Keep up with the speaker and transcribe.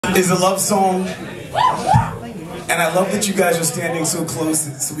Is a love song, and I love that you guys are standing so close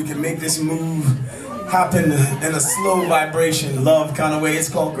so we can make this move happen in a slow vibration, love kind of way. It's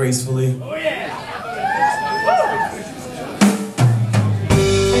called Gracefully. Oh yeah!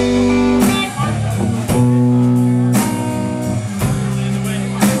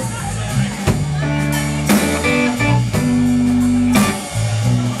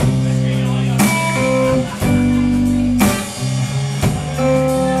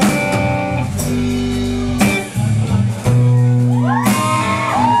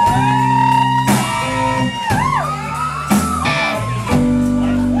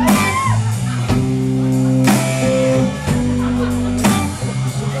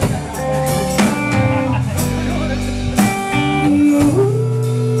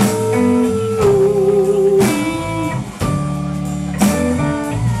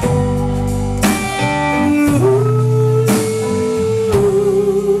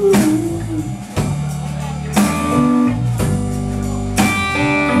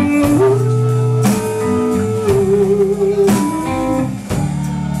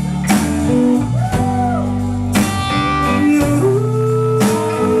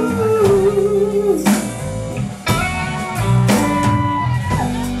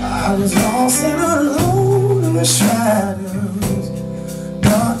 I was lost and alone in the shadows,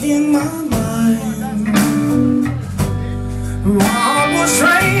 dark in my mind. I was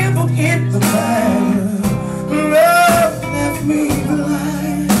trampled in the battle, love left me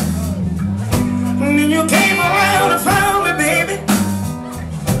blind. And then you came around and found me, baby.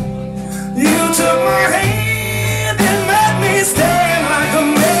 You took my hand and let me stand like a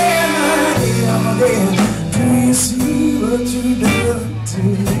man. Do you see what you done to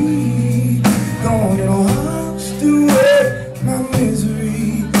me? Gone and washed away my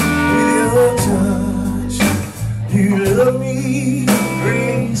misery with your touch. You love me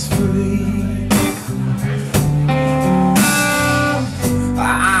gracefully.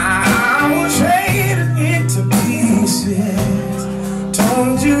 I was traded into pieces, torn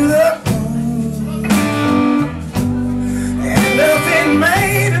to the bone, and nothing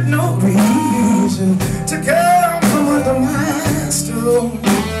made it no reason to come from under my stone.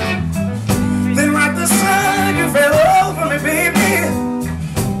 Then like the sun you fell over me, baby.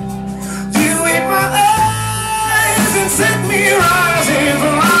 You hit my eyes and set me rising,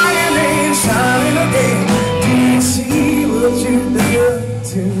 flying and shining again. Do you see what you done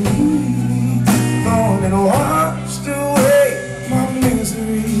to me? Gone and washed away my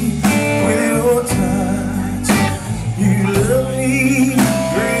misery with your touch. You love me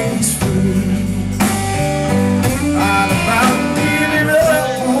gracefully. I'm about to give it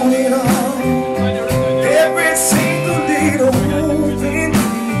up on it all. Every single day to hold in me.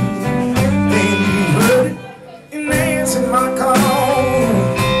 Then you heard it and answered my call.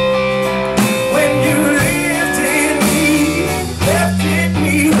 When you lifted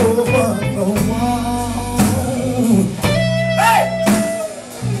me over the wall. Hey!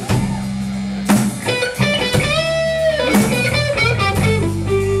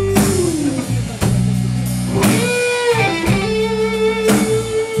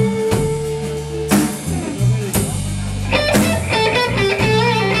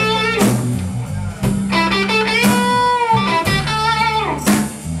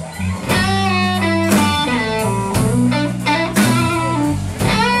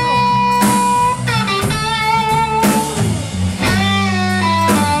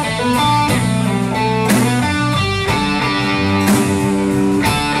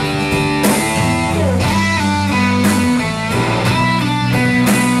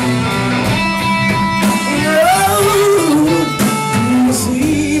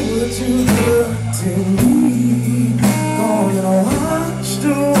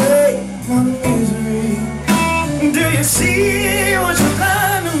 See what you've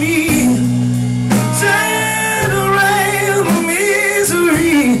done to me. Turn around my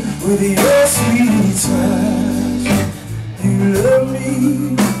misery with your sweet touch. You love me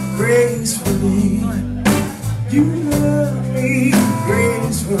gracefully. You love me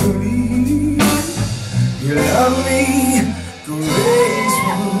gracefully. You love me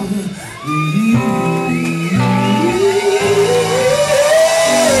gracefully.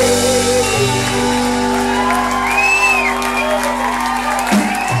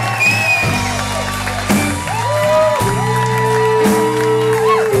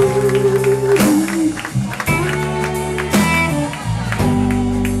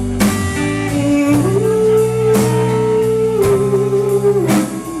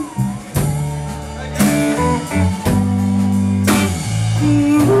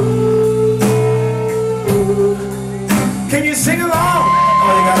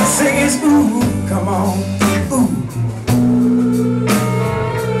 ways, ooh, come on, ooh.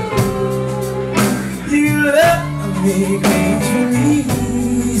 You love me gracefully,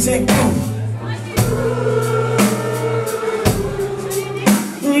 say, ooh.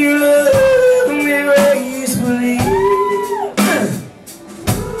 You love me gracefully.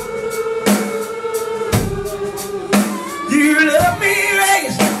 You love me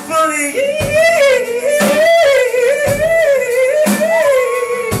gracefully.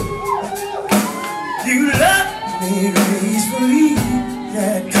 You love me gracefully.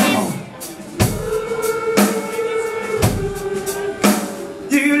 Yeah, come on.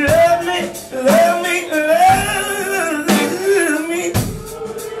 You love me, love me, love me.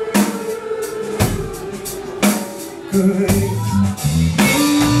 Good.